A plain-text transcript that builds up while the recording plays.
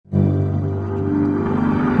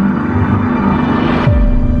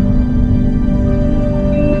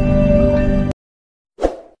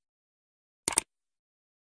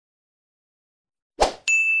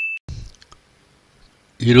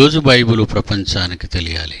ఈరోజు బైబిల్ ప్రపంచానికి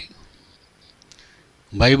తెలియాలి.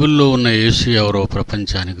 బైబిల్లో ఉన్న యేసు ఎవరో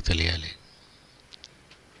ప్రపంచానికి తెలియాలి.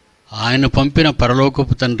 ఆయన పంపిన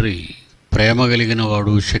పరలోకపు తండ్రి ప్రేమ కలిగిన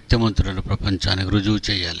వాడు, శక్తిమంతుడని ప్రపంచానికి రుజువు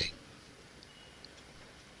చేయాలి.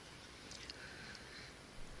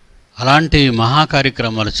 అలాంటి మహా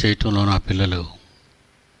కార్యక్రమాలు చేయటంలో నా పిల్లలు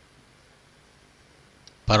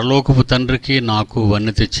పరలోకపు తండ్రికి నాకు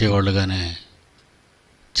వన్నె తెచ్చేవాళ్ళుగానే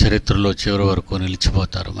చరిత్రలో చివరి వరకు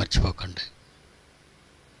నిలిచిపోతారు. మర్చిపోకండి.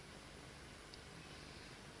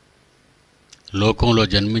 లోకంలో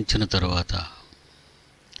జన్మించిన తరువాత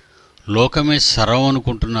లోకమే సర్వం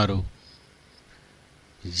అనుకుంటున్నారు,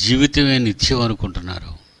 జీవితమే నిత్యం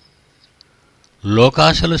అనుకుంటున్నారు,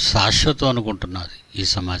 లోకాశలు శాశ్వతం అనుకుంటున్నది ఈ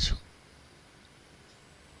సమాజం.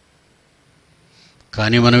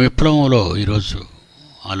 కానీ మన విప్లవంలో ఈరోజు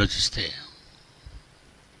ఆలోచిస్తే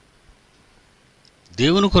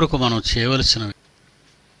దేవుని కొరకు మనం చేయవలసిన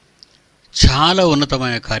చాలా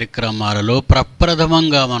ఉన్నతమైన కార్యక్రమాలలో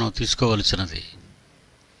ప్రప్రథమంగా మనం తీసుకోవలసినది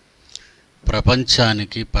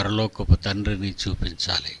ప్రపంచానికి పరలోకపు తండ్రిని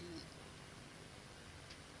చూపించాలి.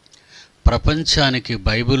 ప్రపంచానికి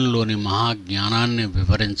బైబిల్లోని మహాజ్ఞానాన్ని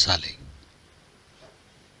వివరించాలి.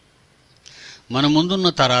 మన ముందున్న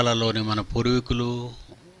తరాలలోని మన పూర్వీకులు,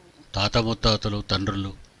 తాత ముత్తాతలు,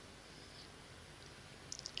 తండ్రులు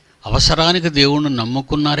అవసరానికి దేవుణ్ణి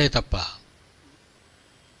నమ్ముకున్నారే తప్ప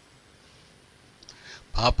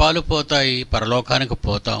పాపాలు పోతాయి, పరలోకానికి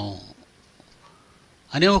పోతాము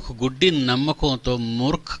అనే ఒక గుడ్డి నమ్మకంతో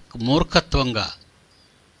మూర్ఖత్వంగా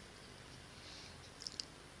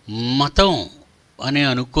మతం అని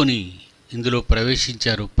అనుకొని ఇందులో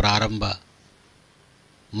ప్రవేశించారు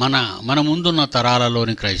మన ముందున్న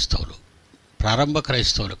తరాలలోని క్రైస్తవులు. ప్రారంభ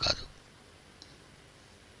క్రైస్తవులు కాదు.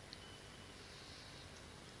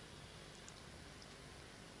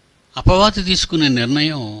 అపవాది తీసుకునే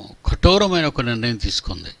నిర్ణయం కఠోరమైన ఒక నిర్ణయం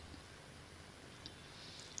తీసుకుంది.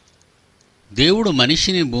 దేవుడు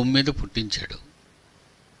మనిషిని భూమి మీద పుట్టించాడు.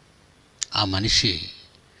 ఆ మనిషి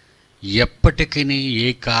ఎప్పటికీ ఏ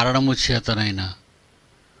కారణము చేతనైనా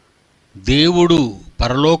దేవుడు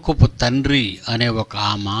పరలోకపు తండ్రి అనే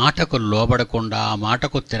ఆ మాటకు లోబడకుండా, ఆ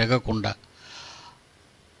మాటకు తిరగకుండా,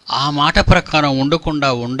 ఆ మాట ప్రకారం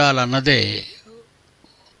ఉండకుండా ఉండాలన్నదే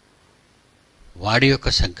వాడి యొక్క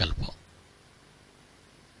సంకల్పం.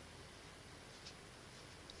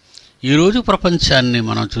 ఈరోజు ప్రపంచాన్ని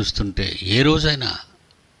మనం చూస్తుంటే ఏ రోజైనా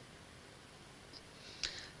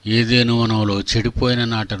ఏదేను వనంలో చెడిపోయిన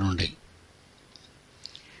నాట నుండి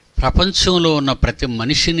ప్రపంచంలో ఉన్న ప్రతి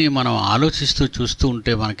మనిషిని మనం ఆలోచిస్తూ చూస్తూ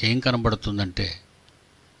ఉంటే మనకేం కనబడుతుందంటే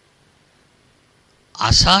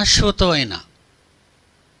అశాశ్వతమైన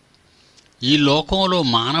ఈ లోకంలో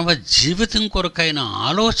మానవ జీవితం కొరకైన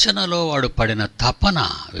ఆలోచనలో వాడు పడిన తపన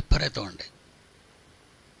విపరీతం అండి.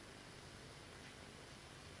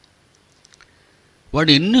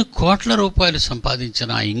 వాడు ఎన్ని కోట్ల రూపాయలు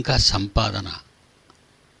సంపాదించినా ఇంకా సంపాదన.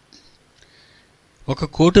 1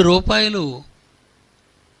 కోటి రూపాయలు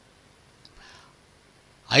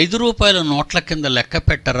 5 రూపాయల నోట్ల కింద లెక్క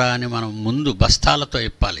పెట్టరా అని మనం ముందు బస్తాలతో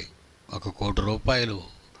ఇప్పాలి. 1 కోటి రూపాయలు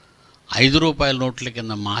 5 రూపాయల నోట్ల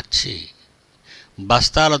కింద మార్చి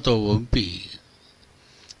బస్తాలతో వంపి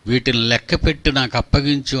వీటిని లెక్క పెట్టి నాకు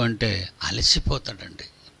అప్పగించు అంటే అలసిపోతాడండి,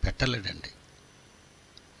 పెట్టలేడండి.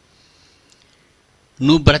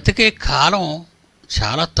 నువ్వు బ్రతికే కాలం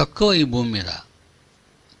చాలా తక్కువ ఈ భూమి మీద.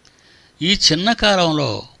 ఈ చిన్న కాలంలో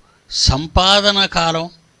సంపాదన కాలం,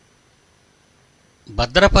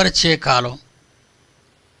 భద్రపరిచే కాలం,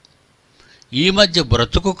 ఈ మధ్య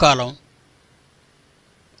బ్రతుకు కాలం,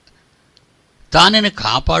 దానిని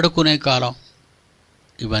కాపాడుకునే కాలం,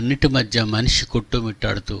 ఇవన్నిటి మధ్య మనిషి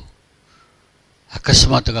కొట్టుమిట్టాడుతూ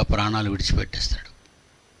అకస్మాత్తుగా ప్రాణాలు విడిచిపెట్టేస్తాడు.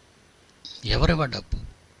 ఎవరివ డబ్బు?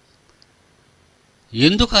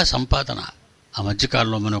 ఎందుకు ఆ సంపాదన? ఆ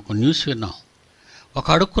మధ్యకాలంలో మనం ఒక న్యూస్ విన్నాం. ఒక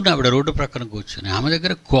అడుక్కున్న ఆవిడ రోడ్డు ప్రక్కన కూర్చొని ఆమె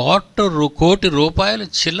దగ్గర 1 కోటి రూపాయలు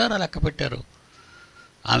చిల్లర లెక్క పెట్టారు.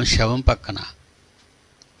 ఆమె శవం పక్కన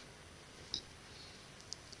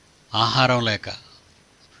ఆహారం లేక,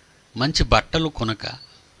 మంచి బట్టలు కొనక,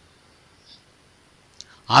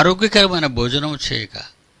 ఆరోగ్యకరమైన భోజనం చేయక,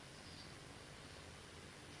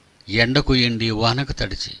 ఎండకు ఎండి వానకు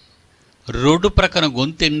తడిచి రోడ్డు ప్రక్కన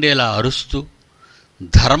గొంతెండేలా అరుస్తూ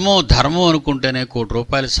ధర్మం అనుకుంటేనే 1 కోటి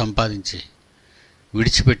రూపాయలు సంపాదించి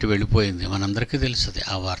విడిచిపెట్టి వెళ్ళిపోయింది. మనందరికీ తెలుస్తుంది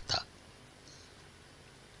ఆ వార్త.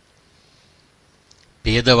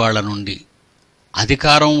 పేదవాళ్ళ నుండి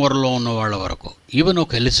అధికారం వరలో ఉన్న వాళ్ళ వరకు, ఈవెన్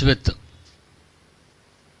ఒక ఎలిజబెత్,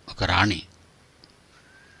 ఒక రాణి,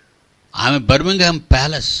 ఆమె బర్మింగ్హామ్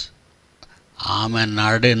ప్యాలెస్, ఆమె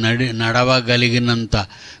నడవగలిగినంత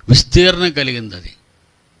విస్తీర్ణం కలిగింది. అది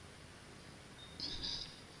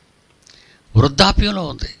వృద్ధాప్యంలో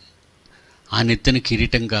ఉంది. ఆ నెత్తిన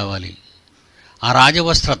కిరీటం కావాలి, ఆ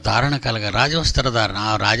రాజవస్త్ర ధారణ రాజవస్త్ర ధారణ,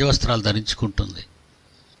 ఆ రాజవస్త్రాలు ధరించుకుంటుంది.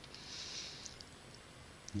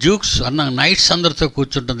 డ్యూక్స్ అన్న నైట్స్ అందరితో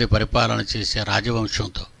కూర్చుంటుంది, పరిపాలన చేసే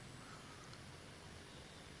రాజవంశంతో.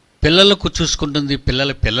 పిల్లలకు చూసుకుంటుంది,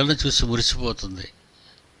 పిల్లలను చూసి మురిసిపోతుంది.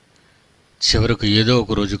 చివరకు ఏదో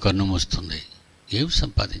ఒక రోజు కన్ను మూస్తుంది. ఏం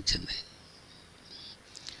సంపాదించింది?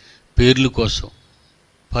 పేర్లు కోసం,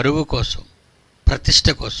 పరువు కోసం, ప్రతిష్ట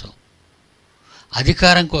కోసం,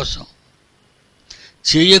 అధికారం కోసం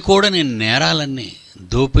చేయకూడని నేరాలన్నీ,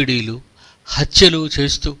 దోపిడీలు, హత్యలు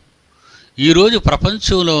చేస్తూ ఈరోజు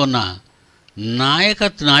ప్రపంచంలో ఉన్న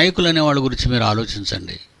నాయకులనే వాళ్ళ గురించి మీరు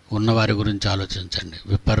ఆలోచించండి, ఉన్నవారి గురించి ఆలోచించండి.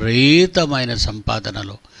 విపరీతమైన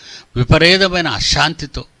సంపాదనలో, విపరీతమైన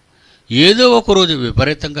అశాంతితో ఏదో ఒకరోజు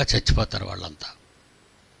విపరీతంగా చచ్చిపోతారు వాళ్ళంతా.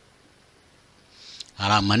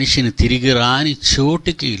 అలా మనిషిని తిరిగి రాని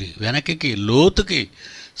చోటుకి, వెనక్కి, లోతుకి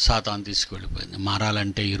సాతాను తీసుకువెళ్ళిపోయింది.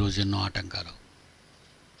 మారాలంటే ఈరోజు ఎన్నో ఆటంకాలు.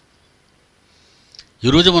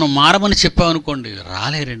 ఈరోజు మనం మారమని చెప్పామనుకోండి,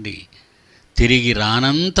 రాలేరండి. తిరిగి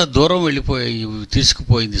రానంత దూరం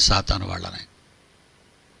తీసుకుపోయింది సాతాను వాళ్ళని.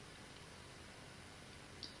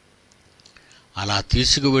 అలా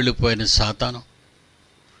తీసుకువెళ్ళిపోయిన సాతాను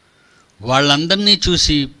వాళ్ళందరినీ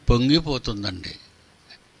చూసి పొంగిపోతుందండి.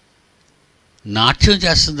 నాట్యం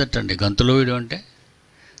చేస్తుందటండి. గంతులో వేయడం అంటే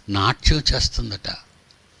నాట్యం చేస్తుందట.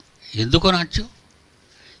 ఎందుకో నాట్యం?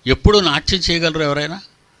 ఎప్పుడు నాట్యం చేయగలరు ఎవరైనా?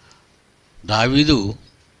 దావీదు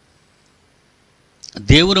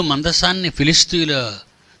దేవుని మందసాన్ని ఫిలిష్తీయుల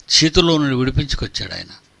చేతుల్లో నుండి విడిపించుకొచ్చాడు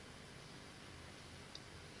ఆయన.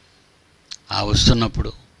 ఆ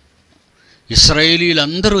వస్తున్నప్పుడు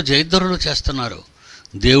ఇశ్రాయేలీలందరూ జయధ్వనులు చేస్తున్నారు,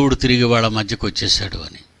 దేవుడు తిరిగి వాళ్ళ మధ్యకు వచ్చేసాడు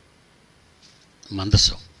అని.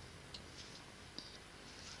 మందసం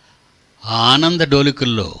ఆ ఆనంద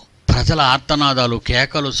డోలికల్లో ప్రజల ఆర్తనాదాలు,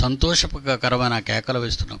 కేకలు, సంతోషకరమైన కేకలు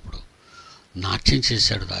వేస్తున్నప్పుడు నాట్యం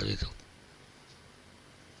చేశాడు దావీదు.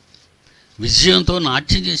 విజయంతో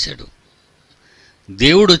నాట్యం చేశాడు.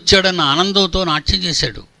 దేవుడు వచ్చాడన్న ఆనందంతో నాట్యం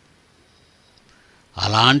చేశాడు.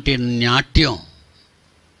 అలాంటి నాట్యం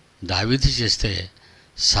దావీదు చేస్తే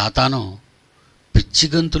సాతాను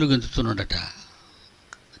పిచ్చిగంతులు గెంతుతున్నాడట.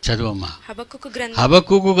 చదువమ్మా. హబక్కూకు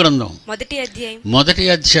గ్రంథం మొదటి అధ్యాయం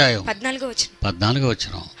 14వ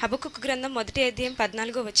వచనం. హబక్కూకు గ్రంథం మొదటి అధ్యాయం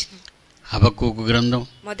 14వ వచనం. హబక్కూకు గ్రంథం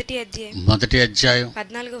మొదటి అధ్యాయం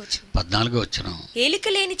 14వ వచనం.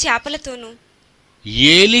 ఏలికలేని చేపలతోను,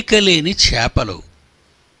 ఏలికలేని చేపలు.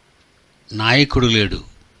 నాయకుడు లేడు,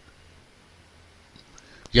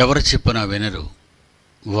 ఎవరు చెప్పినా వినరు,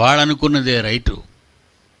 వాళ్ళనుకున్నదే రైటు.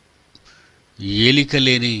 ఏలిక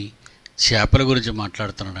లేని చేపల గురించి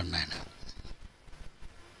మాట్లాడుతున్నాడు ఆయన.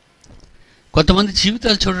 కొంతమంది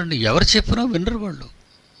జీవితాలు చూడండి, ఎవరు చెప్పినా వినరు.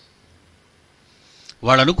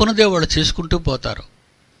 వాళ్ళు అనుకున్నదే వాళ్ళు చేసుకుంటూ పోతారు.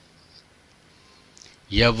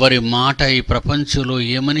 ఎవరి మాట ఈ ప్రపంచంలో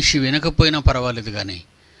ఏ మనిషి వినకపోయినా పర్వాలేదు, కానీ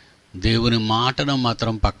దేవుని మాటను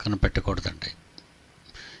మాత్రం పక్కన పెట్టకూడదండి.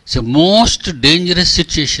 It's a most dangerous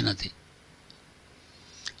situation అది.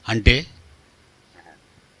 అంటే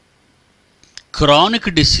క్రానిక్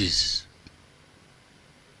డిసీజ్.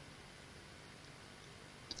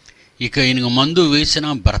 ఇక ఈయన మందు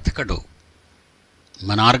వేసినా బ్రతకడు.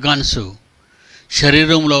 మన ఆర్గాన్స్,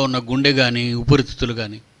 శరీరంలో ఉన్న గుండె కానీ, ఊపిరితిత్తులు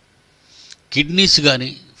కానీ, కిడ్నీస్ కానీ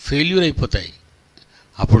ఫెయిల్యూర్ అయిపోతాయి.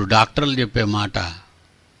 అప్పుడు డాక్టర్లు చెప్పే మాట,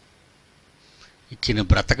 ఈయన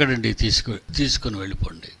బ్రతకడండి, తీసుకుని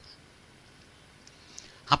వెళ్ళిపోండి.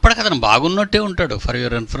 అప్పటికి అతను బాగున్నట్టే ఉంటాడు, ఫర్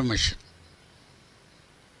యువర్ ఇన్ఫర్మేషన్.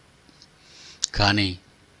 కానీ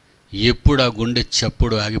ఎప్పుడు ఆ గుండె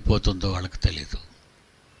చప్పుడు ఆగిపోతుందో వాళ్ళకి తెలీదు.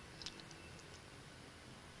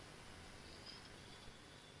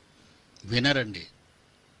 వినరండి,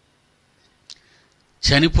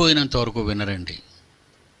 చనిపోయినంత వరకు వినరండి.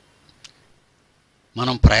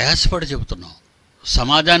 మనం ప్రయాసపడి చెబుతున్నాం,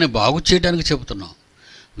 సమాజాన్ని బాగు చేయడానికి చెబుతున్నాం,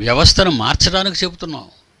 వ్యవస్థను మార్చడానికి చెబుతున్నాం.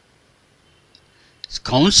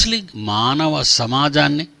 కౌన్సిలింగ్ మానవ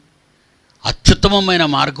సమాజాన్ని అత్యుత్తమమైన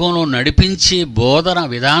మార్గంలో నడిపించే బోధన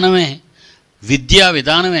విధానమే, విద్యా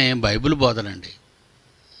విధానమే బైబిల్ బోధనండి.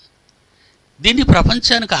 దీన్ని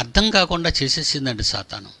ప్రపంచానికి అర్థం కాకుండా చేసేసిందండి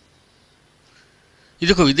సాతాను.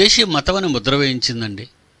 ఇది ఒక విదేశీ మతం అని ముద్ర వేయించిందండి.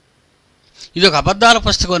 ఇది ఒక అబద్ధాల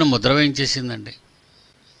పుస్తకం అని ముద్ర వేయించేసిందండి.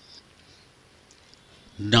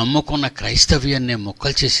 నమ్ముకున్న క్రైస్తవ్యాన్ని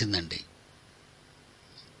మొక్కలు చేసిందండి.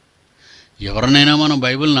 ఎవరినైనా మనం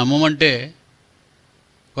బైబిల్ నమ్మమంటే,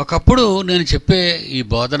 ఒకప్పుడు నేను చెప్పే ఈ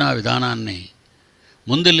బోధనా విధానాన్ని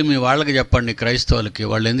ముందెళ్ళి మీ వాళ్ళకి చెప్పండి, క్రైస్తవులకి,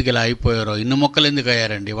 వాళ్ళు ఎందుకు ఇలా అయిపోయారో, ఇన్ని మొక్కలు ఎందుకు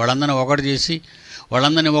అయ్యారండి, వాళ్ళందరినీ ఒకటి చేసి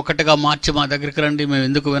వాళ్ళందరినీ ఒక్కటిగా మార్చి మా దగ్గరికి రండి, మేము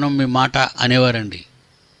ఎందుకు వినం మీ మాట అనేవారండి.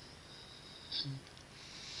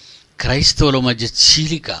 క్రైస్తవుల మధ్య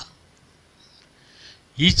చీలిక.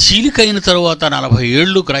 ఈ చీలిక అయిన తరువాత 40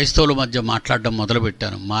 ఏళ్ళు క్రైస్తవుల మధ్య మాట్లాడడం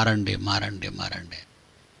మొదలుపెట్టాను. మారండి, మారండి, మారండి.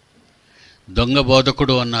 దొంగ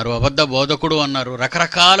బోధకుడు అన్నారు, అబద్ధ బోధకుడు అన్నారు,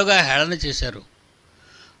 రకరకాలుగా హేళన చేశారు,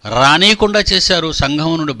 రానీయకుండా చేశారు,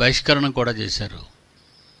 సంఘం నుండి బహిష్కరణ కూడా చేశారు.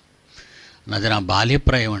 అది నా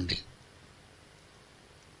బాల్యప్రాయం అండి.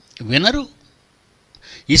 వినరు,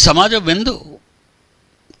 ఈ సమాజం విందు.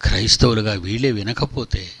 క్రైస్తవులుగా వీళ్ళే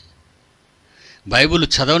వినకపోతే, బైబిల్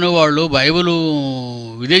చదవని వాళ్ళు, బైబిలు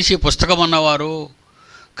విదేశీ పుస్తకం అన్నవారు,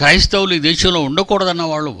 క్రైస్తవులు ఈ దేశంలో ఉండకూడదన్న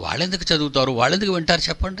వాళ్ళు వాళ్ళెందుకు చదువుతారు, వాళ్ళెందుకు వింటారు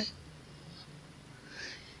చెప్పండి?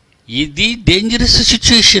 ఇది డేంజరస్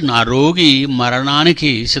సిచ్యుయేషన్. ఆ రోగి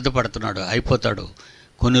మరణానికి సిద్ధపడుతున్నాడు, అయిపోతాడు,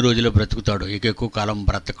 కొన్ని రోజులు బ్రతుకుతాడు, ఇక ఎక్కువ కాలం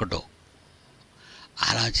బ్రతకడు.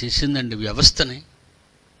 అలా చేసిందండి వ్యవస్థని.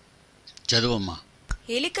 చదువమ్మా.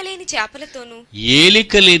 ఏలికలేని చేపలతోను,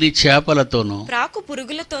 ఏలికలేని చేపలతోను,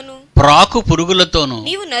 ప్రాకు పురుగులతోను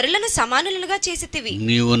నీవు నరులను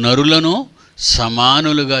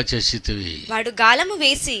సమానులుగా చేసితివి. వాడు గాలము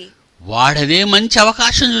వేసి, వాడదే మంచి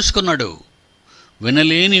అవకాశం చూసుకున్నాడు.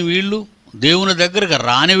 వినలేని వీళ్ళు, దేవుని దగ్గరకు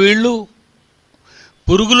రాని వీళ్ళు,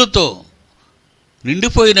 పురుగులతో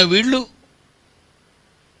నిండిపోయిన వీళ్ళు,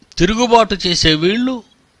 తిరుగుబాటు చేసే వీళ్ళు,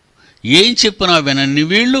 ఏం చెప్పినా వినని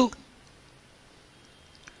వీళ్ళు,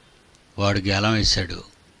 వాడు గేలం వేశాడు.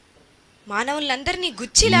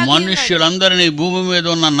 మనుష్యులందరినీ భూమి మీద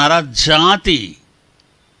ఉన్న నరజాతి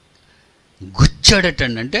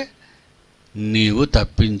గుచ్చాడటండి. అంటే నీవు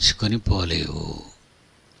తప్పించుకొని పోలేవు.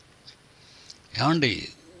 ఏమండి,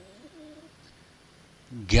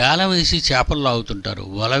 గేలం వేసి చేపలు లాగుతుంటారు,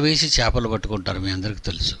 వల వేసి చేపలు పట్టుకుంటారు, మీ అందరికీ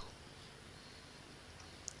తెలుసు.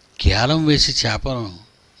 గేలం వేసి చేపలు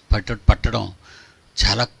పట్టడం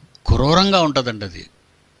చాలా క్రూరంగా ఉంటుందండి. అది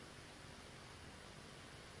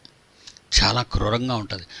చాలా క్రూరంగా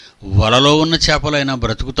ఉంటుంది. వలలో ఉన్న చేపలైనా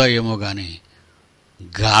బ్రతుకుతాయేమో కానీ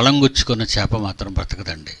గాలం గుచ్చుకున్న చేప మాత్రం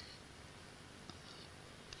బ్రతకదండి.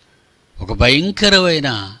 ఒక భయంకరమైన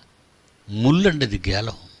ముళ్ళండి అది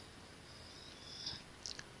గేలం.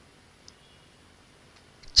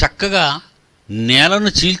 చక్కగా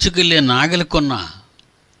నేలను చీల్చుకెళ్ళే నాగలికొన్న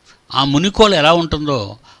ఆ మునికోలు ఎలా ఉంటుందో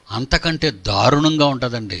అంతకంటే దారుణంగా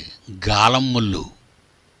ఉంటుందండి గాలం ముళ్ళు.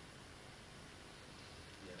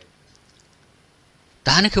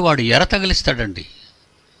 దానికి వాడు ఎర తగిలిస్తాడండి.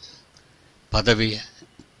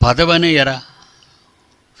 పదవనే ఎర,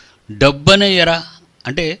 డబ్బనే ఎర.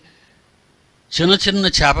 అంటే చిన్న చిన్న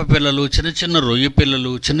చేప పిల్లలు, చిన్న చిన్న రొయ్య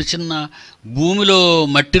పిల్లలు, చిన్న చిన్న భూమిలో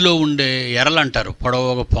మట్టిలో ఉండే ఎరలు అంటారు,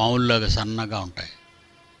 పొడవుగా పాముల్లాగా సన్నగా ఉంటాయి.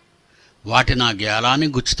 వాటిని ఆ గేలాన్ని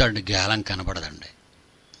గుచ్చుతాడండి. గేలం కనపడదండి,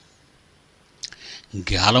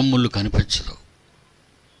 గేలం ముళ్ళు కనిపించదు.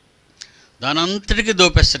 దానంతటికీ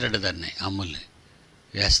దోపేస్తాడండి దాన్ని, ఆ ముల్ని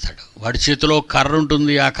వేస్తాడు. వాడి చేతిలో కర్ర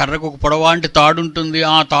ఉంటుంది, ఆ కర్రకు ఒక పొడవాంటి తాడు ఉంటుంది,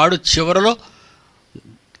 ఆ తాడు చివరలో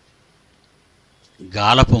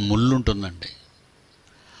గాలపు ముళ్ళు ఉంటుందండి.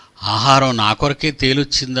 ఆహారం నా కొరకే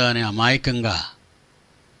తేలొచ్చిందా అని అమాయకంగా,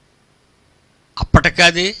 అప్పటికే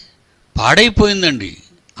అది పాడైపోయిందండి.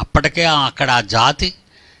 అప్పటికే అక్కడ ఆ జాతి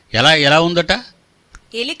ఎలా ఉందట,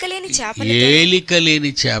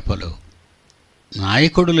 ఏలికలేని చేపలు.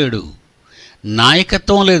 నాయకుడు లేడు,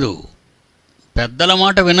 నాయకత్వం లేదు, పెద్దల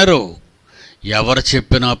మాట వినరు, ఎవరు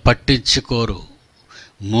చెప్పినా పట్టించుకోరు.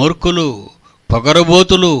 మూర్ఖులు,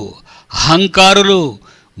 పొగరబోతులు, అహంకారులు,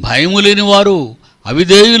 భయము లేని వారు,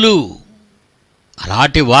 అవిధేయులు.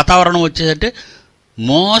 అలాంటి వాతావరణం వచ్చేదంటే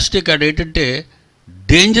మోస్ట్ ఇక్కడ ఏంటంటే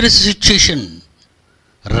dangerous situation,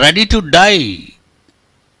 ready to die.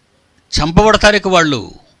 చంపబడతారు ఇక వాళ్ళు,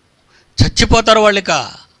 చచ్చిపోతారు వాళ్ళు, ఇక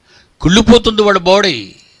కుళ్ళిపోతుంది వాళ్ళ బాడీ,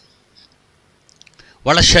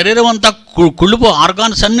 వాళ్ళ శరీరం అంతా కుళ్ళిపో,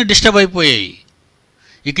 ఆర్గాన్స్ అన్నీ డిస్టర్బ్ అయిపోయాయి.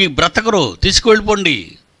 ఇక ఈ బ్రతకరు, తీసుకువెళ్ళిపోండి.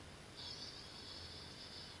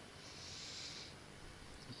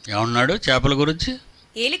 ఏమన్నాడు చేపల గురించి?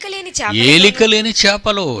 ఏలికలేని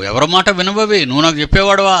చేపలు. ఎవరి మాట వినవవి? నువ్వు నాకు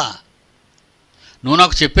చెప్పేవాడువా, నువ్వు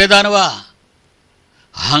నాకు చెప్పేదానివా?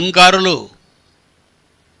 అహంకారులు.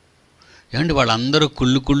 ఏమండి, వాళ్ళందరూ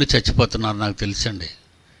కుళ్ళు చచ్చిపోతున్నారు, నాకు తెలుసండి.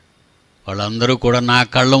 వాళ్ళందరూ కూడా నా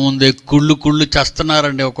కళ్ళ ముందే కుళ్ళు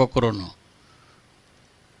చేస్తున్నారండి. ఒక్కొక్కరును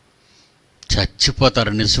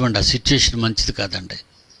చచ్చిపోతారు. నిజమండి, ఆ సిచ్యుయేషన్ మంచిది కాదండి.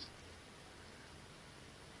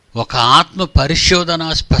 ఒక ఆత్మ పరిశోధన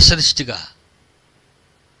స్పెషలిస్ట్గా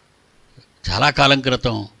చాలా కాలం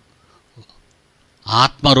క్రితం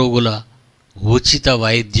ఆత్మరోగుల ఉచిత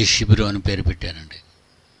వైద్య శిబిరం అని పేరు పెట్టానండి.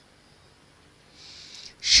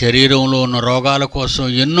 శరీరంలో ఉన్న రోగాల కోసం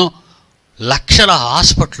ఎన్నో లక్షల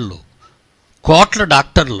హాస్పిటళ్ళు, కోట్ల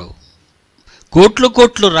డాక్టర్లు,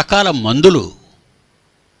 కోట్లు రకాల మందులు,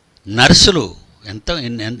 నర్సులు,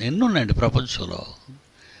 ఎన్ని ఉన్నాయండి ప్రపంచంలో.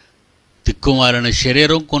 తిక్కుమాలిన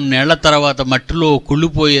శరీరం కొన్నేళ్ల తర్వాత మట్టిలో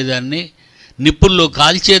కుళ్ళిపోయేదాన్ని, నిప్పుల్లో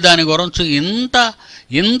కాల్చేదాని గురించి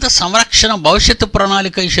ఇంత సంరక్షణ భవిష్యత్తు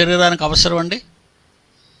ప్రణాళిక ఈ శరీరానికి అవసరం అండి.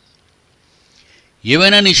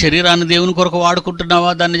 ఏమైనా నీ శరీరాన్ని దేవుని కొరకు వాడుకుంటున్నావా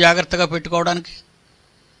దాన్ని జాగ్రత్తగా పెట్టుకోవడానికి?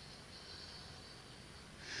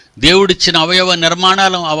 దేవుడిచ్చిన అవయవ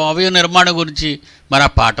నిర్మాణం గురించి మరి ఆ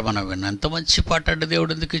పాట మనం విన్నాం. ఎంత మంచి పాట అండి.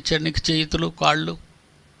 దేవుడు ఎందుకు ఇచ్చాడు నీకు చేతులు, కాళ్ళు?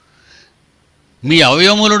 మీ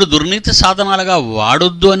అవయవములను దుర్నీతి సాధనాలుగా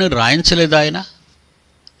వాడొద్దు అని రాయించలేదు ఆయన?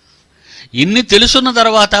 ఇన్ని తెలుసున్న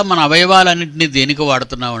తర్వాత మన అవయవాలన్నింటినీ దేనికి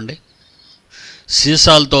వాడుతున్నామండి?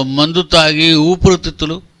 సీసాలతో మందు తాగి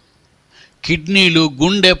ఊపిరితిత్తులు, కిడ్నీలు,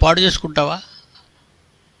 గుండె పాడు చేసుకుంటావా?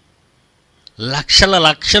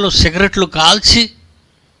 లక్షలు సిగరెట్లు కాల్చి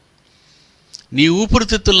నీ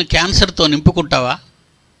ఊపిరితిత్తుల్ని క్యాన్సర్తో నింపుకుంటావా?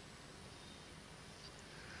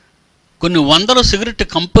 కొన్ని వందల సిగరెట్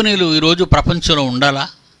కంపెనీలు ఈరోజు ప్రపంచంలో ఉండాలా?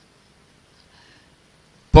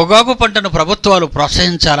 పొగాకు పంటను ప్రభుత్వాలు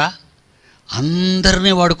ప్రోత్సహించాలా?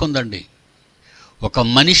 అందరినీ వాడుకుందండి. ఒక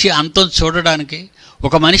మనిషి అంతం చూడడానికి,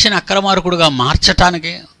 ఒక మనిషిని అక్రమార్కుడుగా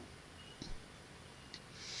మార్చటానికి.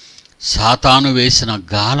 సాతాను వేసిన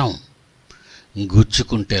గాలం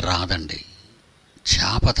గుచ్చుకుంటే రాదండి.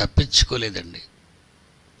 చేప తప్పించుకోలేదండి.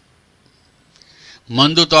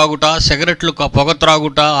 మందు తాగుట, సిగరెట్లు పొగ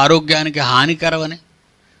త్రాగుట ఆరోగ్యానికి హానికరమని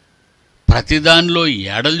ప్రతిదానిలో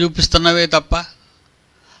ఏడలు చూపిస్తున్నవే తప్ప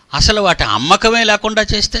అసలు వాటి అమ్మకమే లేకుండా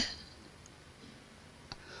చేస్తే,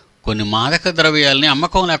 కొన్ని మాదక ద్రవ్యాలని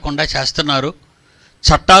అమ్మకం లేకుండా చేస్తున్నారు,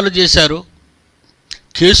 చట్టాలు చేశారు,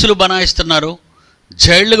 కేసులు బనాయిస్తున్నారు,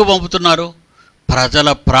 జైళ్ళకు పంపుతున్నారు.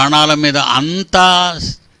 ప్రజల ప్రాణాల మీద అంతా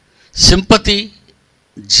సింపతి,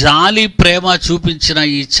 జాలి, ప్రేమ చూపించిన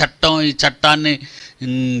ఈ చట్టాన్ని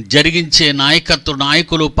జరిగించే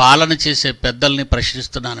నాయకులు, పాలన చేసే పెద్దల్ని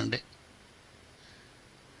ప్రశ్నిస్తున్నానండి.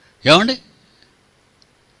 ఏమండి,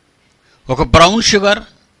 ఒక బ్రౌన్ షుగర్,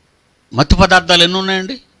 మత్తు పదార్థాలు ఎన్ని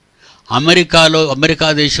ఉన్నాయండి? అమెరికా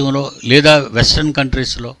దేశంలో లేదా వెస్ట్రన్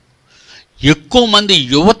కంట్రీస్లో ఎక్కువ మంది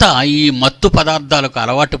యువత ఈ మత్తు పదార్థాలకు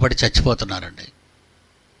అలవాటు పడి చచ్చిపోతున్నారండి.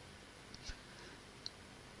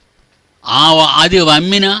 అది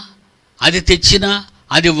అమ్మినా, అది తెచ్చినా,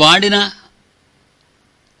 అది వాడినా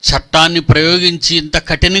చట్టాన్ని ప్రయోగించి ఇంత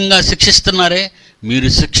కఠినంగా శిక్షిస్తున్నారే. మీరు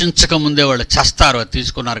శిక్షించకముందే వాళ్ళు చేస్తారు, అది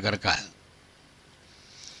తీసుకున్నారు కనుక.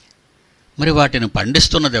 మరి వాటిని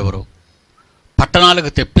పండిస్తున్నది ఎవరు? పట్టణాలకు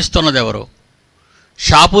తెప్పిస్తున్నది ఎవరు?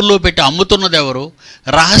 షాపుల్లో పెట్టి అమ్ముతున్నది ఎవరు?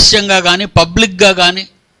 రహస్యంగా కానీ పబ్లిక్గా కానీ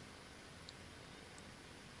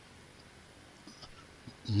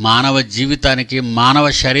మానవ జీవితానికి, మానవ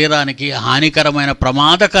శరీరానికి హానికరమైన,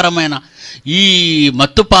 ప్రమాదకరమైన ఈ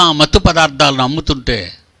మత్తు పదార్థాలను అమ్ముతుంటే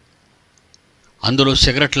అందులో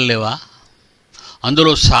సిగరెట్లు లేవా?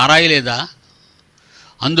 అందులో సారాయి లేదా?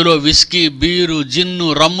 అందులో విస్కీ, బీరు, జిన్ను,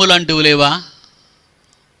 రమ్ము లాంటివి లేవా?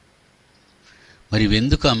 మరి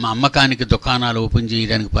ఎందుకు అమ్మకానికి దుకాణాలు ఓపెన్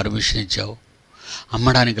చేయడానికి పర్మిషన్ ఇచ్చావు?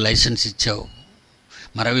 అమ్మడానికి లైసెన్స్ ఇచ్చావు?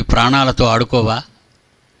 మరి అవి ప్రాణాలతో ఆడుకోవా?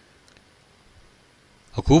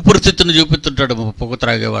 ఒక ఊపిరితిత్తును చూపిస్తుంటాడు పొగ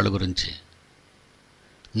త్రాగే వాళ్ళ గురించి.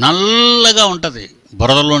 నల్లగా ఉంటుంది,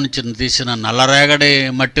 బురదలో నుంచి తీసిన నల్లరేగడే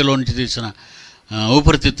మట్టిలో నుంచి తీసిన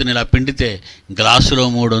ఊపిరితిత్తుని ఇలా పిండితే గ్లాసులో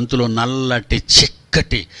 3 వంతులు నల్లటి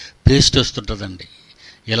చిక్కటి పేస్ట్ వస్తుంటుందండి.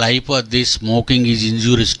 ఇలా అయిపోద్ది. Smoking is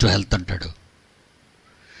injurious to health అంటాడు.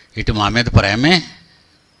 ఇటు మా మీద ప్రేమే,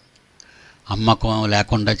 అమ్మకం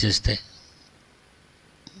లేకుండా చేస్తే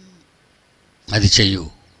అది చెయ్యు,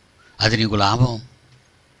 అది నీకు లాభం.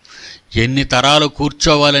 ఎన్ని తరాలు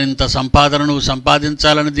కూర్చోవాలని, ఇంత సంపాదన నువ్వు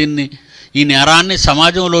సంపాదించాలని ఈ నేరాన్ని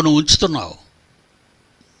సమాజంలో నువ్వు ఉంచుతున్నావు.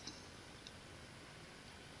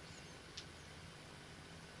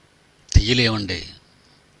 తీయలేవండి,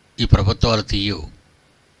 ఈ ప్రభుత్వాలు తీయవు,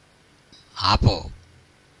 ఆపో.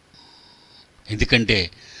 ఎందుకంటే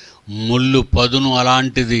ముళ్ళు పదును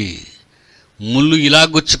అలాంటిది. ముళ్ళు ఇలా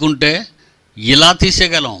గుచ్చుకుంటే ఇలా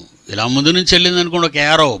తీసేయగలం. ఇలా ముందు నుంచి వెళ్ళింది అనుకోండి, ఒక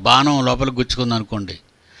యారో బాణం లోపలికి గుచ్చుకుంది అనుకోండి,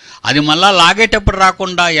 అది మళ్ళా లాగేటప్పుడు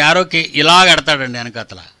రాకుండా యారోకి ఇలా కడతాడండి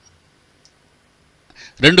వెనకతల.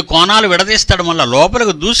 2 కోణాలు విడదీస్తాడు. మళ్ళీ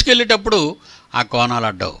లోపలికి దూసుకెళ్ళేటప్పుడు ఆ కోణాలు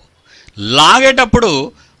అడ్డవు, లాగేటప్పుడు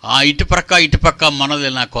ఆ ఇటుపక్క మనది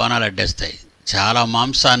నా కోణాలు అడ్డేస్తాయి. చాలా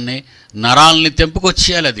మాంసాన్ని, నరాల్ని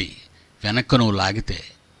తెంపుకొచ్చేయాలి అది వెనక్కు నువ్వు లాగితే.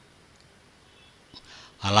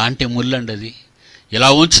 అలాంటి ముళ్ళండి అది. ఇలా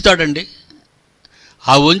ఉంచుతాడండి.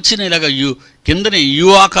 ఆ వంచిన ఇలాగ కిందని యు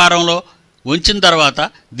ఆకారంలో ఉంచిన తర్వాత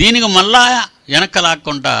దీనికి మళ్ళా వెనక్కి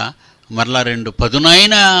లాక్కుండా మరలా 2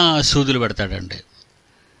 పదునైన సూదులు పెడతాడండి.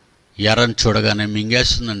 ఎర్రని చూడగానే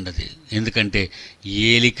మింగేస్తుందండి అది. ఎందుకంటే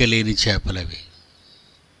ఏలిక లేని చేపలవి.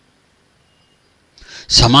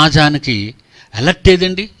 సమాజానికి అలర్ట్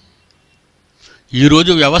ఏదండి?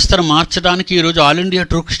 ఈరోజు వ్యవస్థను మార్చడానికి ఈరోజు all India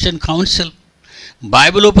true Christian council,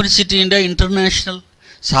 Bible open city India international,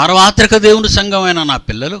 సార్వత్రిక దేవుని సంఘమైన నా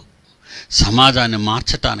పిల్లలు సమాజాన్ని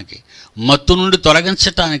మార్చటానికి, మత్తు నుండి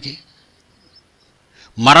తొలగించటానికి,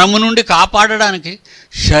 మరము నుండి కాపాడడానికి,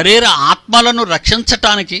 శరీర ఆత్మలను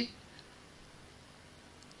రక్షించటానికి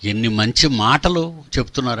ఎన్ని మంచి మాటలు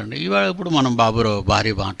చెప్తున్నారండి. ఇవాళ ఇప్పుడు మనం బాబురావు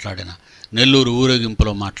భార్య మాట్లాడిన, నెల్లూరు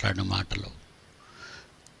ఊరేగింపులో మాట్లాడిన మాటలు,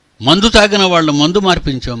 మందు తాగిన వాళ్ళు మందు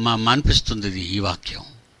మానిపిస్తుంది ఇది ఈ వాక్యం.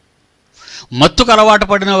 మత్తుకు అలవాటు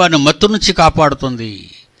పడిన వారిని మత్తు నుంచి కాపాడుతుంది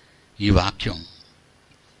ఈ వాక్యం.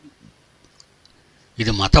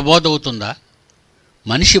 ఇది మతబోధ అవుతుందా?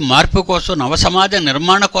 మనిషి మార్పు కోసం, నవసమాజ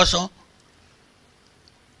నిర్మాణ కోసం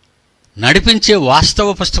నడిపించే వాస్తవ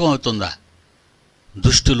పుస్తకం అవుతుందా?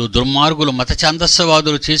 దుష్టులు, దుర్మార్గులు, మత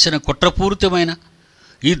ఛాందస్యవాదులు చేసిన కుట్రపూరితమైన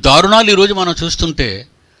ఈ దారుణాలు ఈరోజు మనం చూస్తుంటే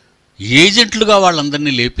ఏజెంట్లుగా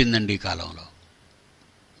వాళ్ళందరినీ లేపిందండి ఈ కాలంలో.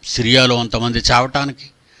 సిరియాలో అంతమంది చావటానికి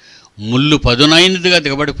ముళ్ళు పదునైనదిగా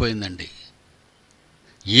దిగబడిపోయిందండి.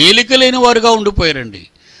 ఏలిక లేని వారుగా ఉండిపోయారండి.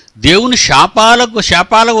 దేవుని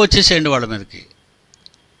శాపాలకు వచ్చేసేయండి వాళ్ళ మీదకి.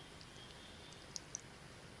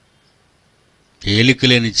 ఏలిక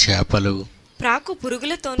లేని చేపలు, ప్రాకు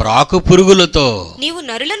పురుగులతో నీవు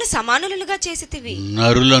నరులను సమానులుగా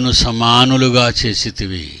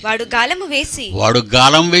చేసితివి. వాడు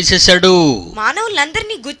గాలం వేసేశాడు.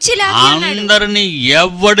 మానవులందరినీ అందరినీ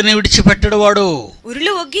ఎవడిని విడిచిపెట్టడు. వాడు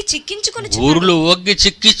ఉరులు ఒగ్గి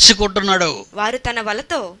చిక్కించుకుంటున్నాడు. వాడు తన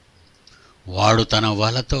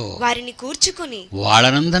వలతో వారిని కూర్చుకుని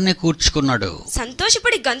వాళ్ళనందరినీ కూర్చుకున్నాడు.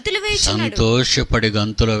 సంతోషపడి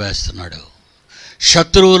గంతులు వేస్తున్నాడు.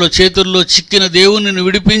 శత్రువుల చేతుల్లో చిక్కిన దేవునిని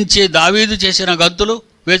విడిపించే దావీదు వేసిన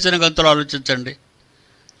గంతులు ఆలోచించండి.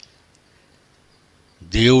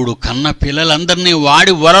 దేవుడు కన్న పిల్లలందరినీ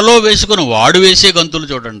వాడి వలలో వేసుకుని వాడు వేసే గంతులు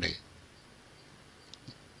చూడండి.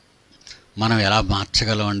 మనం ఎలా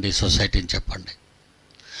మార్చగలమండి సొసైటీని చెప్పండి?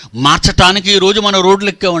 మార్చటానికి ఈరోజు మన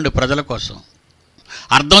రోడ్లు ఎక్కామండి ప్రజల కోసం.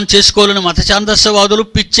 అర్థం చేసుకోలేని మత ఛాందస్యవాదులు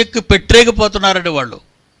పిచ్చెక్కి పెట్టరేగిపోతున్నారండి వాళ్ళు.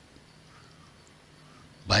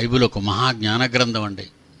 బైబిల్ ఒక మహా జ్ఞాన గ్రంథం అండి.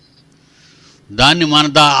 దాన్ని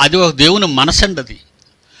అది ఒక దేవుని మనసు అండి. అది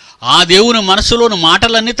ఆ దేవుని మనసులోని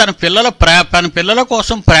మాటలన్నీ తన పిల్లల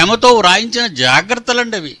కోసం ప్రేమతో వ్రాయించిన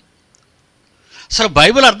జాగ్రత్తలండి అవి. అసలు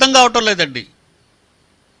బైబిల్ అర్థం కావటం లేదండి.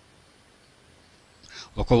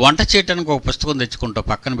 ఒక వంట చేయటానికి ఒక పుస్తకం తెచ్చుకుంటావు,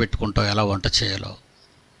 పక్కన పెట్టుకుంటావు ఎలా వంట చేయాలో.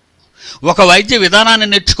 ఒక వైద్య విధానాన్ని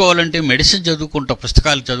నేర్చుకోవాలంటే మెడిసిన్ చదువుకుంటావు,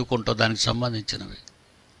 పుస్తకాలు చదువుకుంటావు దానికి సంబంధించినవి.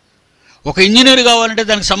 ఒక ఇంజనీర్ కావాలంటే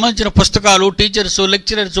దానికి సంబంధించిన పుస్తకాలు, టీచర్సు,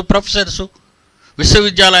 లెక్చరర్సు, ప్రొఫెసర్సు,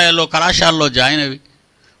 విశ్వవిద్యాలయాల్లో, కళాశాలలో జాయిన్ అవి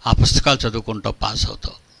ఆ పుస్తకాలు చదువుకుంటావు, పాస్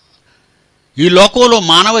అవుతావు. ఈ లోకంలో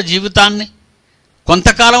మానవ జీవితాన్ని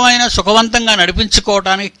కొంతకాలమైనా సుఖవంతంగా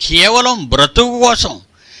నడిపించుకోవడానికి కేవలం బ్రతుకు కోసం,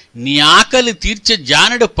 నీ ఆకలి తీర్చే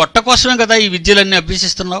జానడి పొట్ట కోసమే కదా ఈ విద్యలన్నీ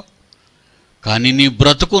అభ్యసిస్తున్నావు. కానీ నీ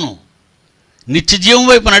బ్రతుకును నిత్యజీవం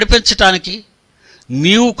వైపు నడిపించటానికి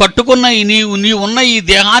నీవు కట్టుకున్న నీవున్న ఈ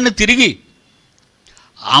దేహాన్ని తిరిగి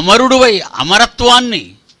అమరుడువై అమరత్వాన్ని,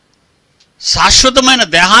 శాశ్వతమైన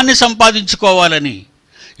దేహాన్ని సంపాదించుకోవాలని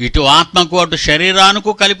ఇటు ఆత్మకు అటు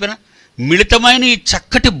శరీరానికి కలిపిన మిళితమైన ఈ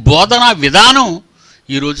చక్కటి బోధనా విధానం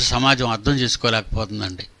ఈరోజు సమాజం అర్థం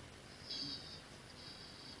చేసుకోలేకపోతుందండి.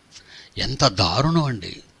 ఎంత దారుణం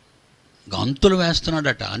అండి. గంతులు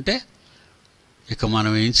వేస్తున్నాడట అంటే ఇక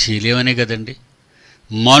మనం ఏం చేయలేమనే కదండి.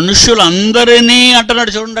 మనుషులందరినీ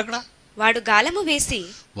అంటున్నాడు చూడండి అక్కడ. వాడు గాలము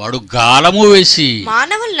వేసి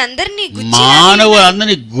మానవులందరినీ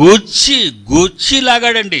గూర్చి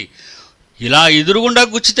లాగాడండి. ఇలా ఎదురుగుండా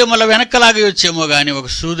గుచ్చితే మళ్ళీ వెనక్కి లాగేయొచ్చేమో కానీ, ఒక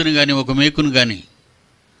సూదిని కానీ ఒక మేకును కానీ,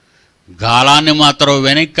 గాలాన్ని మాత్రం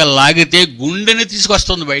వెనక్కి లాగితే గుండెని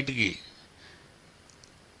తీసుకొస్తుంది బయటికి.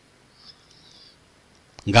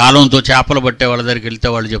 గాలంతో చేపలు పట్టే వాళ్ళ దగ్గరికి వెళ్తే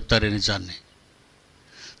వాళ్ళు చెప్తారు నిజాన్ని.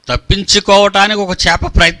 తప్పించుకోవటానికి ఒక చేప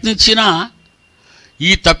ప్రయత్నించినా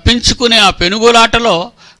ఈ తప్పించుకునే ఆ పెనుగులాటలో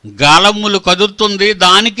గాలములు కదులుతుంది,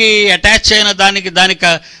 దానికి అటాచ్ అయిన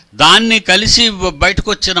దాన్ని కలిసి బయటకు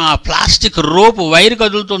వచ్చిన ఆ ప్లాస్టిక్ రోపు వైర్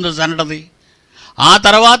కదులుతుంది సన్నటది. ఆ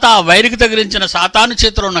తర్వాత ఆ వైర్కి తగిలించిన సాతాను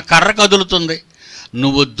చేతిలో ఉన్న కర్ర కదులుతుంది.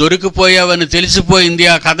 నువ్వు దొరికిపోయావని తెలిసిపోయింది.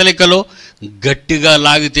 ఆ కదలికలో గట్టిగా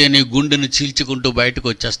లాగితే నీ గుండెను చీల్చుకుంటూ బయటకు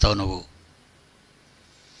వచ్చేస్తావు నువ్వు.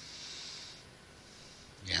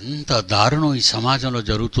 ఎంత దారుణం ఈ సమాజంలో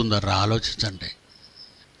జరుగుతుందో ఆలోచించండి.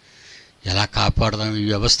 ఎలా కాపాడదాం ఈ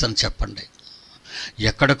వ్యవస్థను చెప్పండి.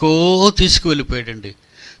 ఎక్కడికో తీసుకువెళ్ళిపోయాడండి.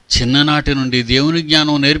 చిన్ననాటి నుండి దేవుని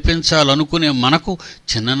జ్ఞానం నేర్పించాలనుకునే మనకు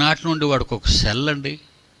చిన్ననాటి నుండి వాడికి ఒక సెల్ అండి.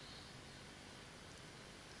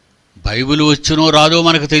 బైబిల్ వచ్చునో రాదో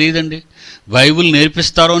మనకు తెలియదండి. బైబిల్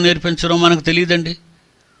నేర్పిస్తారో నేర్పించరో మనకు తెలియదండి.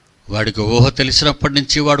 వాడికి ఊహ తెలిసినప్పటి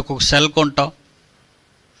నుంచి వాడికి ఒక సెల్ కొంటాం,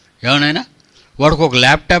 ఏమనైనా వాడికి ఒక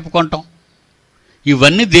ల్యాప్టాప్ కొంటాం.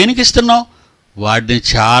 ఇవన్నీ దేనికి ఇస్తున్నాం? వాడిని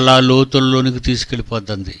చాలా లోతుల్లోనికి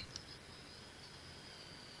తీసుకెళ్ళిపోద్ది.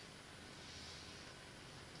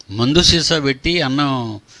 మందు సీసా పెట్టి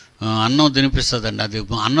అన్నం తినిపిస్తుందండి. అది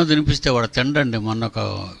అన్నం తినిపిస్తే వాడు తినడండి. మొన్న ఒక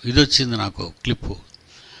ఇది వచ్చింది నాకు క్లిప్పు.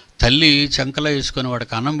 తల్లి చంకలో వేసుకొని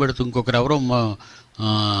వాడికి అన్నం పెడుతూ ఇంకొకరు ఎవరో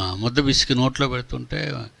ముద్ద బిసికి నోట్లో పెడుతుంటే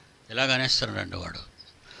ఇలాగ అనేస్తున్నాడండి వాడు.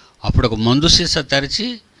 అప్పుడు ఒక మందు సీసా తెరిచి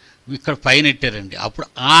ఇక్కడ పైన ఎట్టారండి. అప్పుడు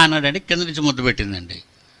అన్నాడండి, కింద నుంచి ముద్ద పెట్టిందండి.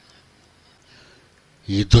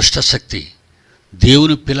 ఈ దుష్ట శక్తి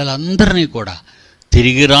దేవుని పిల్లలందరినీ కూడా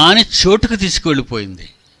తిరిగి రాని చోటుకు తీసుకువెళ్ళిపోయింది.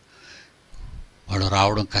 వాడు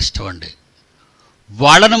రావడం కష్టం అండి.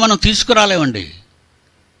 వాళ్ళని మనం తీసుకురాలేమండి.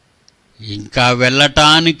 ఇంకా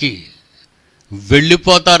వెళ్ళటానికి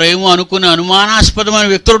వెళ్ళిపోతారేమో అనుకునే అనుమానాస్పదమైన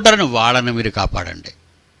వ్యక్తులు ఉంటారని వాళ్ళని మీరు కాపాడండి.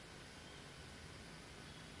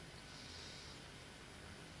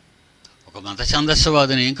 ఒక మత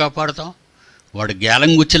ఛందస్సువాదిని ఏం కాపాడుతాం? వాడు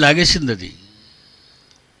గేలం గుచ్చి లాగేసింది. అది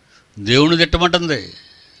దేవుని తిట్టమంటుంది.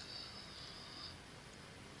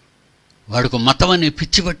 వాడికి మతం అనే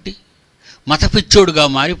పిచ్చి పట్టి మత పిచ్చోడుగా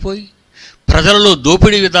మారిపోయి ప్రజలలో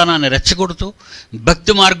దోపిడీ విధానాన్ని రెచ్చగొడుతూ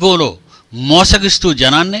భక్తి మార్గంలో మోసగిస్తూ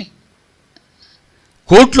జనాన్ని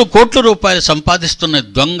కోట్ల రూపాయలు సంపాదిస్తున్న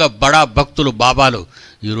దొంగ బడా భక్తులు బాబాలు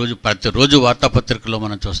ఈరోజు ప్రతిరోజు వార్తాపత్రికల్లో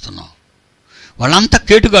మనం చూస్తున్నాం. వాళ్ళంతా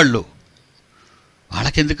కేటుగాళ్ళు.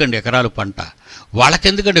 వాళ్ళకెందుకండి ఎకరాలు పంట?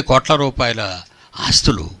 వాళ్ళకెందుకండి కోట్ల రూపాయల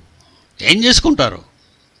ఆస్తులు? ఏం చేసుకుంటారు?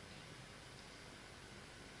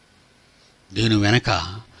 దీని వెనక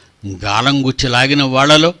గాలం గుచ్చి లాగిన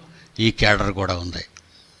వాళ్ళలో ఈ కేడర్ కూడా ఉంది.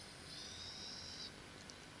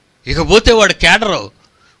 ఇకపోతే వాడు కేడరు,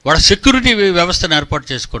 వాడు సెక్యూరిటీ వ్యవస్థను ఏర్పాటు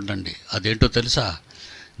చేసుకుంటండి. అదేంటో తెలుసా?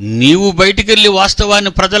 నీవు బయటికి వెళ్ళి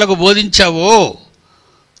వాస్తవాన్ని ప్రజలకు బోధించావో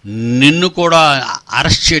నిన్ను కూడా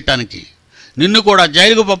అరెస్ట్ చేయటానికి, నిన్ను కూడా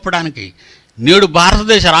జైలుకు పంపడానికి, నేడు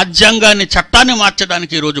భారతదేశ రాజ్యాంగాన్ని చట్టాన్ని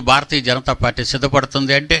మార్చడానికి ఈరోజు భారతీయ జనతా పార్టీ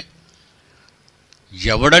సిద్ధపడుతుంది. అంటే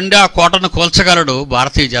ఎవడండి ఆ కోటను కోల్చగలడు?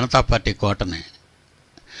 భారతీయ జనతా పార్టీ కోటనే.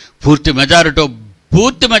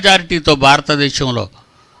 పూర్తి మెజారిటీతో భారతదేశంలో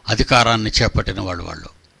అధికారాన్ని చేపట్టిన వాళ్ళు.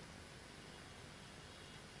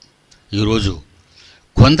 ఈరోజు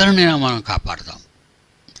కొందరినైనా మనం కాపాడదాం,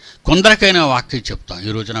 కొందరికైనా వాక్యం చెప్తాం.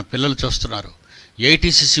 ఈరోజు నా పిల్లలు చూస్తున్నారు.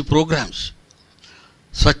 ఏటీసీసీ ప్రోగ్రామ్స్,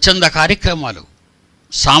 స్వచ్ఛంద కార్యక్రమాలు,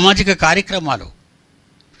 సామాజిక కార్యక్రమాలు,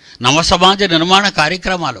 నవసమాజ నిర్మాణ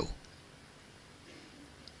కార్యక్రమాలు.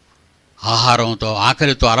 ఆహారంతో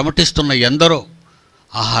ఆకలితో అలమటిస్తున్న ఎందరో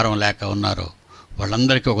ఆహారం లేక ఉన్నారో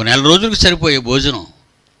వాళ్ళందరికీ ఒక నెల రోజులకు సరిపోయే భోజనం,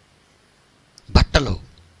 బట్టలు,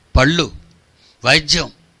 పళ్ళు, వైద్యం,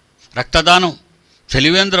 రక్తదానం,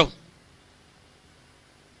 చలివేంద్రం,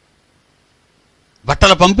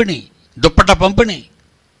 బట్టల పంపిణీ, దుప్పట్ల పంపిణీ.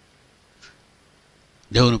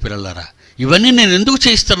 దేవుని పిల్లలారా, ఇవన్నీ నేను ఎందుకు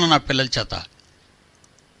చేయిస్తున్నాను నా పిల్లల చేత?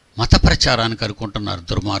 మత ప్రచారానికి అనుకుంటున్నారు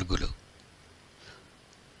దుర్మార్గులు.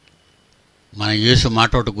 మన యేసు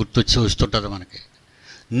మాట ఒకటి గుర్తొచ్చి వస్తుంటుంది మనకి.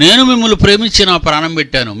 నేను మిమ్మల్ని ప్రేమించి నా ప్రాణం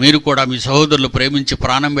పెట్టాను, మీరు కూడా మీ సహోదరులు ప్రేమించి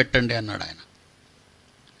ప్రాణం పెట్టండి అన్నాడు ఆయన.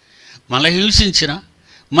 మనల్ని హింసించిన,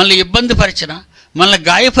 మనల్ని ఇబ్బంది పరిచిన, మనల్ని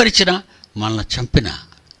గాయపరిచిన, మనల్ని చంపిన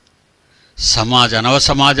నవ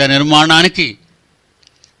సమాజ నిర్మాణానికి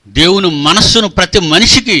దేవుని మనస్సును ప్రతి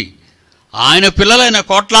మనిషికి, ఆయన పిల్లలైన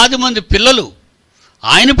కోట్లాది మంది పిల్లలు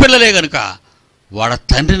ఆయన పిల్లలే కనుక వాళ్ళ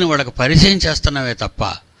తండ్రిని వాళ్ళకి పరిచయం చేస్తున్నావే తప్ప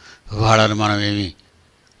వాళ్ళని మనం ఏమీ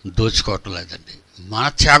దోచుకోవటం లేదండి. మన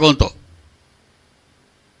త్యాగంతో.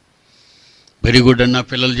 వెరీ గుడ్ అన్న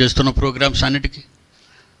పిల్లలు చేస్తున్న ప్రోగ్రామ్స్ అన్నిటికీ,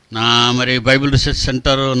 నా మరి బైబిల్ రీసెర్చ్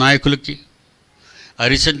సెంటర్ నాయకులకి,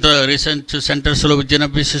 రీసెర్చ్ సెంటర్స్లో విద్యను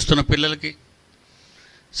అభ్యసిస్తున్న పిల్లలకి,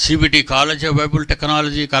 CBT college of Bible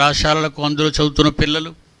technology కళాశాలలకు అందులో చదువుతున్న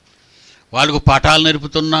పిల్లలు, వాళ్ళకు పాఠాలు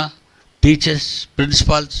నేర్పుతున్న టీచర్స్,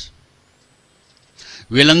 ప్రిన్సిపాల్స్,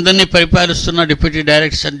 వీళ్ళందరినీ పరిపాలిస్తున్న deputy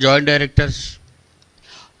directors and joint directors,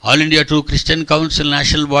 all India true Christian council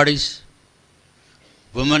national bodies,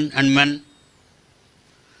 women and men,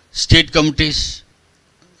 state committees,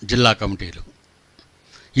 జిల్లా కమిటీలు.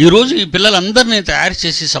 ఈరోజు ఈ పిల్లలందరినీ తయారు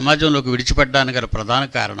చేసి సమాజంలోకి విడిచిపెట్టడానికి గల ప్రధాన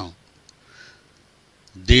కారణం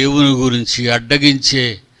దేవుని గురించి అడ్డగించే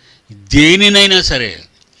దేనినైనా సరే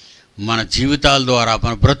మన జీవితాల ద్వారా,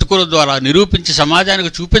 మన బ్రతుకుల ద్వారా నిరూపించి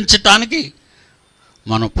సమాజానికి చూపించటానికి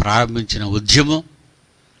మనం ప్రారంభించిన ఉద్యమం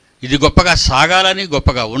ఇది గొప్పగా సాగాలని,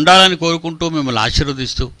 గొప్పగా ఉండాలని కోరుకుంటూ మిమ్మల్ని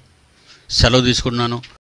ఆశీర్వదిస్తూ సెలవు తీసుకున్నాను.